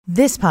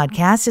This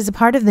podcast is a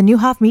part of the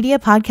Newhoff Media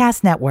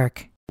Podcast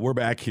Network. We're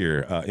back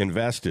here,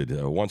 invested.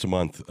 Once a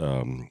month,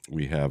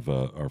 we have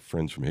our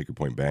friends from Hickory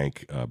Point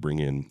Bank bring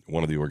in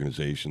one of the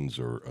organizations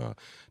or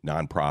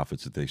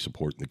nonprofits that they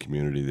support in the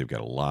community. They've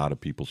got a lot of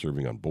people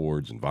serving on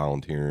boards and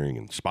volunteering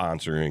and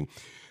sponsoring,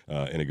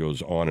 and it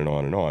goes on and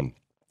on and on.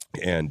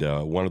 And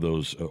one of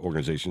those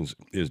organizations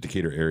is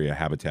Decatur Area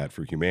Habitat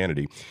for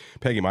Humanity.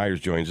 Peggy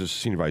Myers joins us,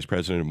 Senior Vice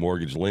President of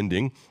Mortgage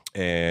Lending.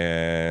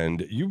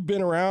 And you've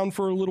been around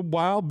for a little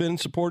while, been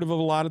supportive of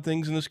a lot of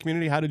things in this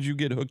community. How did you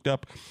get hooked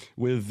up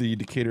with the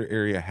Decatur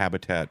Area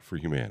Habitat for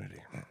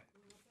Humanity?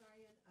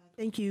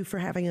 Thank you for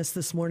having us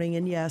this morning.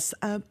 And yes,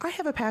 I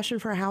have a passion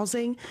for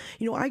housing.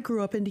 You know, I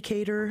grew up in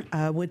Decatur,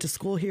 went to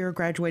school here,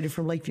 graduated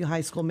from Lakeview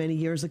High School many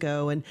years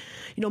ago. And,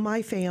 you know,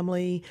 my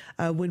family,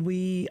 when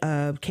we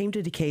came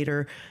to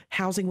Decatur,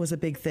 housing was a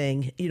big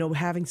thing, you know,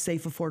 having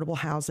safe, affordable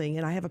housing.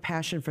 And I have a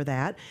passion for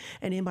that.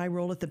 And in my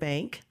role at the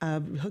bank,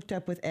 hooked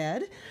up with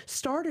Ed,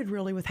 started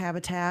really with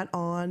Habitat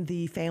on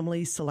the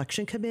Family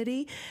Selection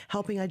Committee,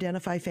 helping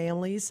identify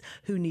families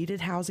who needed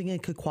housing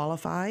and could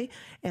qualify.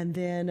 And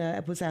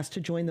then was asked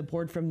to join the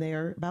board from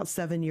there about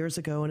 7 years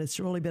ago, and it's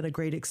really been a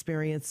great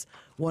experience.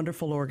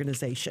 Wonderful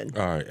organization.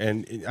 All right,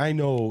 and I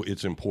know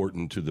it's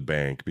important to the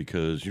bank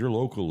because you're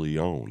locally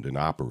owned and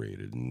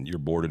operated, and your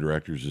board of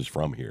directors is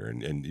from here,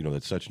 and you know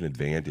that's such an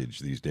advantage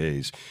these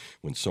days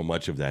when so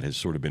much of that has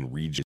sort of been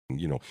region.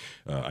 You know,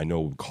 I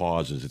know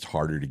causes it's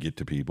harder to get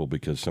to people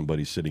because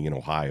somebody sitting in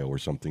Ohio or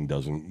something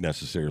doesn't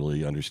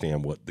necessarily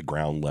understand what the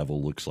ground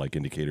level looks like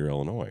in Decatur,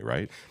 Illinois,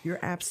 right? You're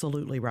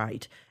absolutely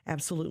right.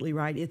 Absolutely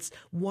right. It's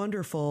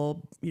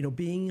wonderful, you know,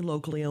 being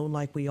locally owned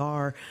like we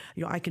are.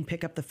 You know, I can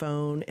pick up the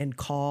phone and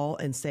call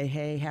and say,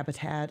 hey,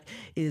 Habitat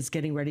is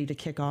getting ready to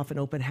kick off an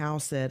open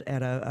house at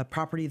a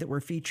property that we're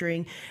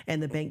featuring,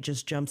 and the bank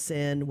just jumps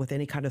in with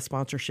any kind of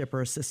sponsorship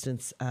or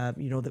assistance,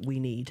 you know, that we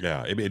need.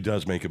 Yeah, it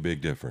does make a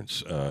big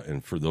difference.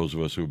 And for those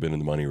of us who have been in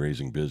the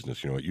money-raising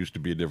business, you know, it used to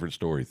be a different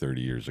story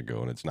 30 years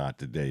ago, and it's not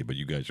today, but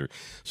you guys are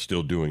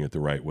still doing it the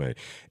right way.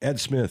 Ed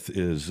Smith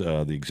is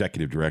the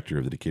Executive Director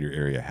of the Decatur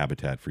Area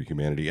Habitat for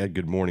Humanity. Ed,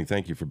 good morning.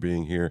 Thank you for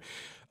being here.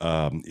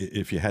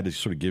 If you had to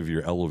sort of give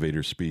your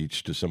elevator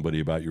speech to somebody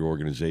about your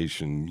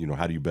organization, you know,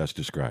 how do you best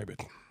describe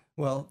it?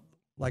 Well,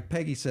 like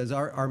Peggy says,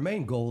 our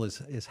main goal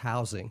is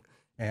housing.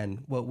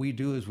 And what we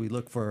do is we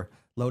look for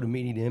low to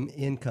medium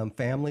income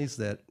families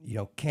that, you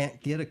know, can't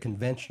get a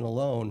conventional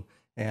loan.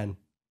 And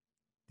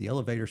the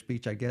elevator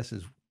speech, I guess,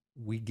 is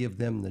we give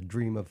them the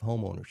dream of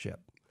homeownership.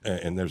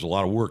 And there's a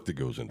lot of work that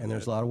goes into it. And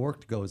there's a lot of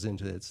work that goes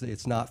into it.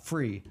 It's not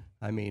free.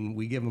 I mean,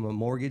 we give them a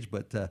mortgage,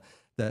 but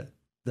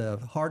the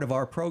heart of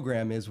our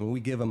program is when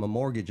we give them a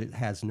mortgage, it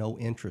has no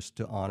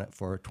interest on it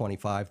for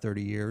 25,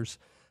 30 years.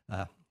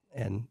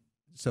 And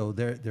so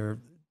they're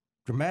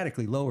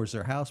dramatically lowers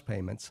their house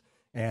payments.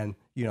 And,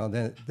 you know,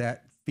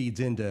 that feeds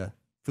into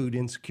food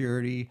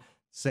insecurity,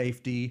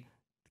 safety.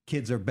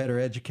 Kids are better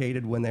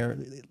educated when they're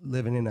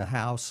living in a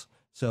house.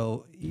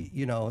 So,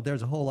 you know,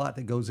 there's a whole lot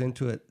that goes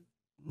into it,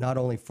 not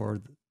only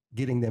for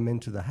getting them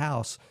into the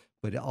house,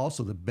 but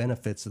also the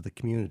benefits of the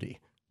community.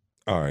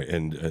 All right,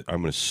 and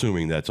I'm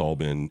assuming that's all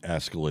been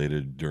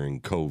escalated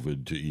during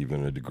COVID to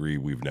even a degree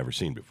we've never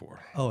seen before.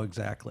 Oh,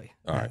 exactly.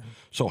 All right.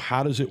 So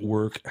how does it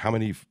work? How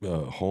many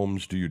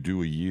homes do you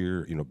do a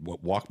year? You know,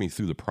 walk me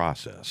through the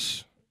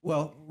process.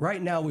 Well,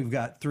 right now we've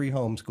got 3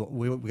 homes.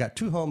 We've got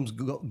 2 homes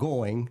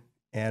going,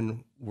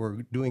 and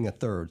we're doing a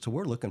third. So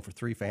we're looking for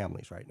 3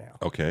 families right now.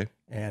 Okay.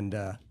 And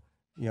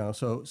you know,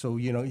 so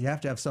you know, you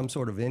have to have some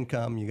sort of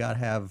income. You got to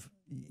have,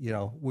 you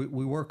know,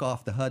 we work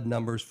off the HUD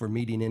numbers for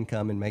median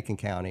income in Macon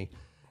County,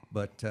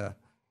 but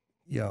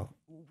you know,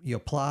 you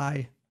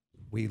apply.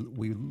 We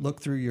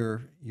look through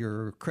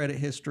your credit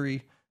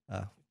history.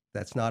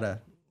 That's not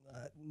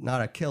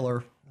a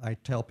killer. I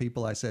tell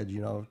people, I said,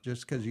 you know,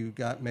 just because you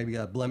got maybe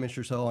a blemish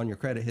or so on your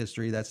credit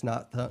history, that's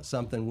not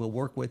something we'll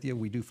work with you.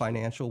 We do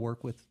financial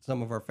work with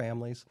some of our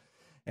families,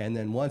 and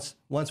then once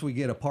we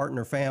get a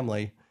partner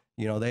family,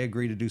 you know, they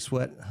agree to do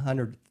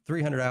 300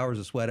 hours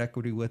of sweat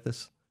equity with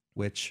us,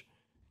 which,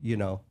 you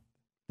know,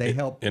 they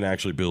help in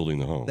actually building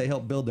the home. They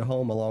help build their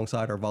home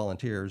alongside our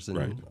volunteers and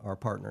right. our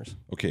partners.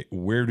 Okay,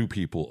 where do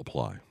people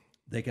apply?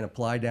 They can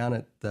apply down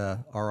at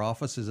our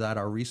office is at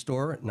our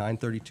Restore at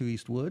 932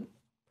 East Wood.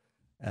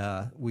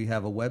 We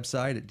have a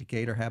website at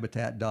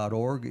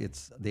DecaturHabitat.org.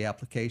 It's the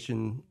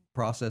application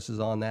process is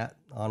on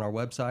our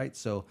website.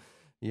 So,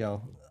 you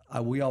know,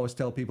 we always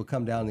tell people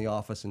come down to the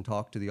office and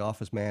talk to the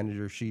office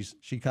manager.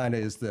 She kind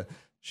of is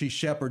she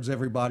shepherds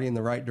everybody in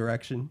the right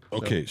direction.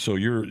 Okay, so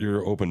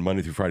you're open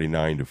Monday through Friday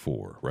 9 to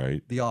 4,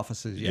 right? The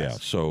offices, yes. Yeah.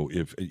 So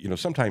if you know,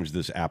 sometimes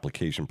this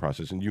application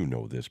process, and you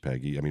know this,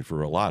 Peggy. I mean,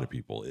 for a lot of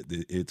people,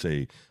 it's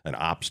an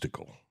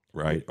obstacle,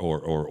 right?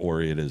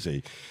 Or it is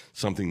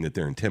something that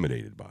they're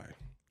intimidated by.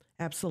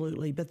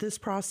 Absolutely. But this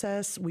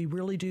process, we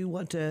really do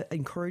want to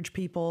encourage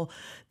people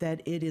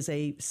that it is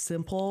a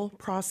simple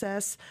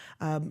process.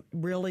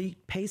 Really,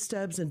 pay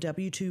stubs and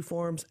W-2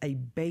 forms, a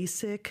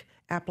basic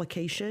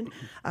application.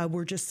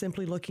 We're just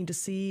simply looking to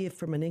see if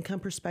from an income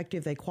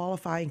perspective they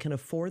qualify and can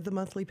afford the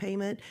monthly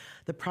payment.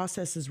 The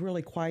process is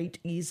really quite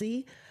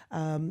easy.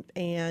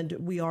 And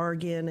we are,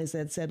 again, as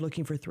Ed said,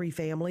 looking for 3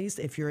 families.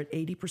 If you're at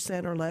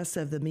 80% or less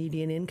of the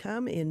median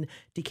income in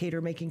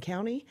Decatur-Macon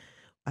County,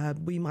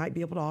 we might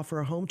be able to offer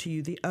a home to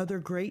you. The other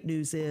great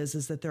news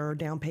is that there are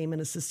down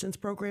payment assistance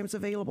programs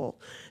available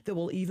that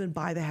will even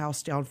buy the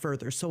house down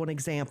further. So an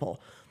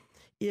example,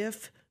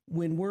 if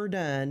when we're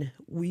done,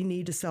 we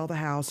need to sell the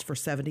house for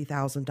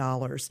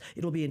 $70,000.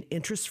 It'll be an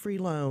interest-free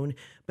loan,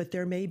 but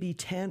there may be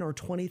 $10,000 or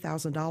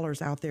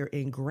 $20,000 out there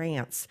in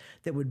grants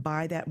that would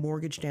buy that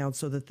mortgage down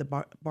so that the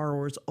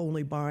borrower's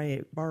only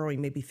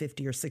borrowing maybe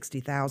 $50,000 or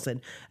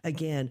 $60,000.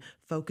 Again,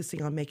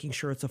 focusing on making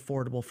sure it's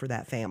affordable for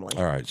that family.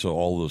 All right. So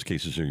all of those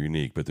cases are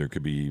unique, but there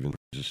could be even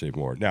to save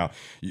more. Now,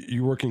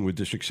 you're working with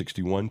District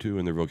 61 too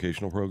in their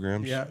vocational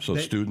programs. Yeah. So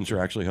students are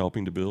actually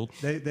helping to build.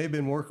 They've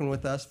been working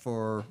with us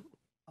for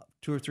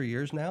 2 or 3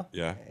 years now.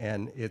 Yeah.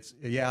 And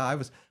I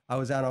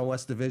was out on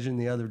West Division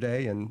the other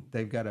day, and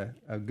they've got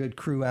a good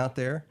crew out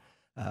there.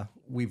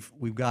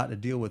 We've got a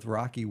deal with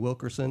Rocky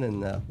Wilkerson in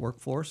the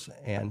workforce,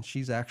 and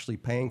she's actually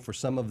paying for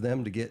some of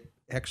them to get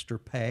extra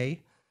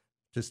pay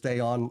to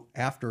stay on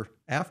after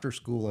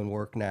school and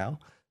work now.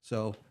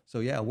 So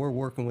yeah, we're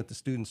working with the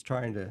students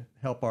trying to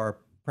help our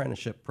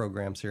apprenticeship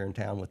programs here in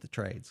town with the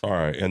trades. All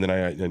right. And then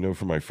I know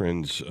from my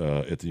friends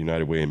at the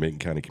United Way and Macon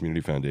County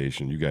Community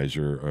Foundation, you guys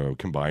are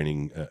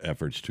combining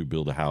efforts to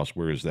build a house.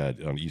 Where is that?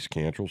 On East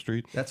Cantrell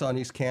Street? That's on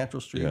East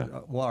Cantrell Street.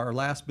 Yeah. Well, our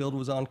last build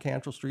was on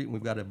Cantrell Street, and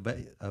we've got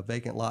a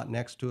vacant lot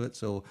next to it.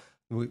 So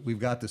we've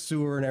got the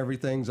sewer and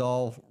everything's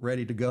all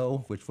ready to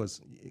go, which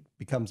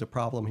becomes a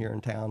problem here in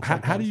town.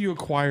 How do you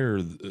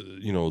acquire,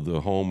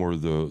 the home or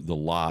the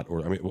lot?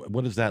 Or, I mean,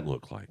 what does that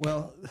look like?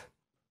 Well,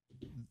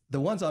 the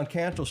ones on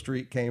Cantrell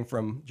Street came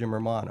from Jim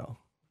Romano.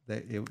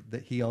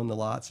 That he owned the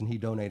lots and he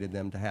donated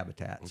them to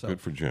Habitat. So good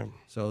for Jim.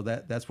 So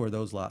that's where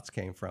those lots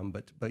came from.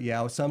 But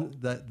yeah,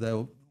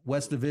 the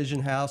West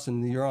Division house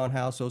and the Huron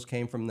house, those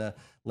came from the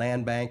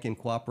land bank in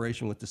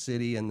cooperation with the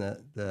city and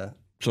the.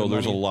 So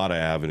there's a lot of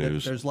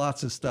avenues. There's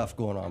lots of stuff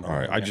going on. All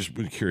right. I just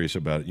was curious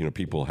about,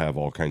 people have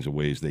all kinds of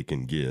ways they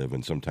can give,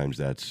 and sometimes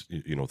that's,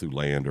 through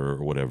land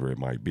or whatever it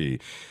might be.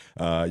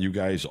 You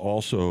guys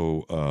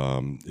also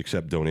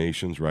accept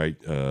donations, right?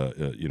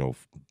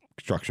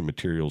 Construction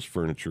materials,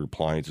 furniture,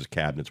 appliances,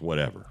 cabinets,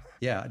 whatever.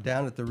 Yeah.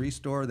 Down at the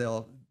Restore,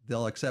 they'll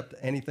accept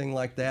anything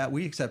like that.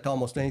 We accept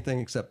almost anything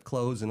except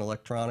clothes and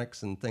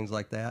electronics and things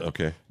like that.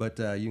 Okay. But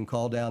you can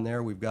call down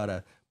there. We've got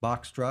a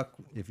box truck.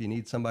 If you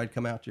need somebody to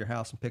come out to your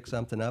house and pick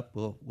something up,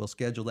 we'll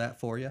schedule that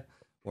for you,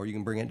 or you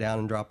can bring it down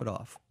and drop it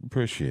off.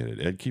 Appreciate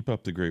it. Ed, keep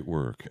up the great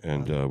work,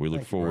 and we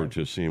look forward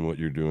to seeing what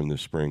you're doing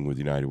this spring with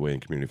United Way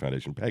and Community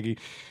Foundation. Peggy,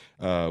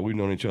 we've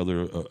known each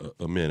other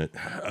a minute.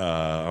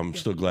 I'm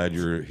still glad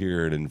you're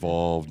here and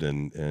involved,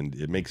 and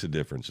it makes a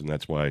difference, and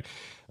that's why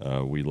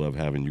we love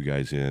having you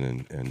guys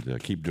in,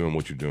 and keep doing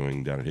what you're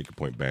doing down at Hickory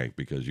Point Bank,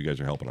 because you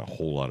guys are helping a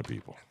whole lot of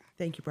people.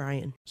 Thank you,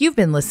 Brian. You've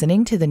been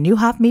listening to the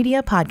Neuhoff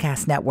Media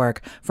Podcast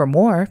Network. For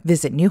more,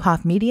 visit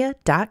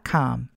neuhoffmedia.com.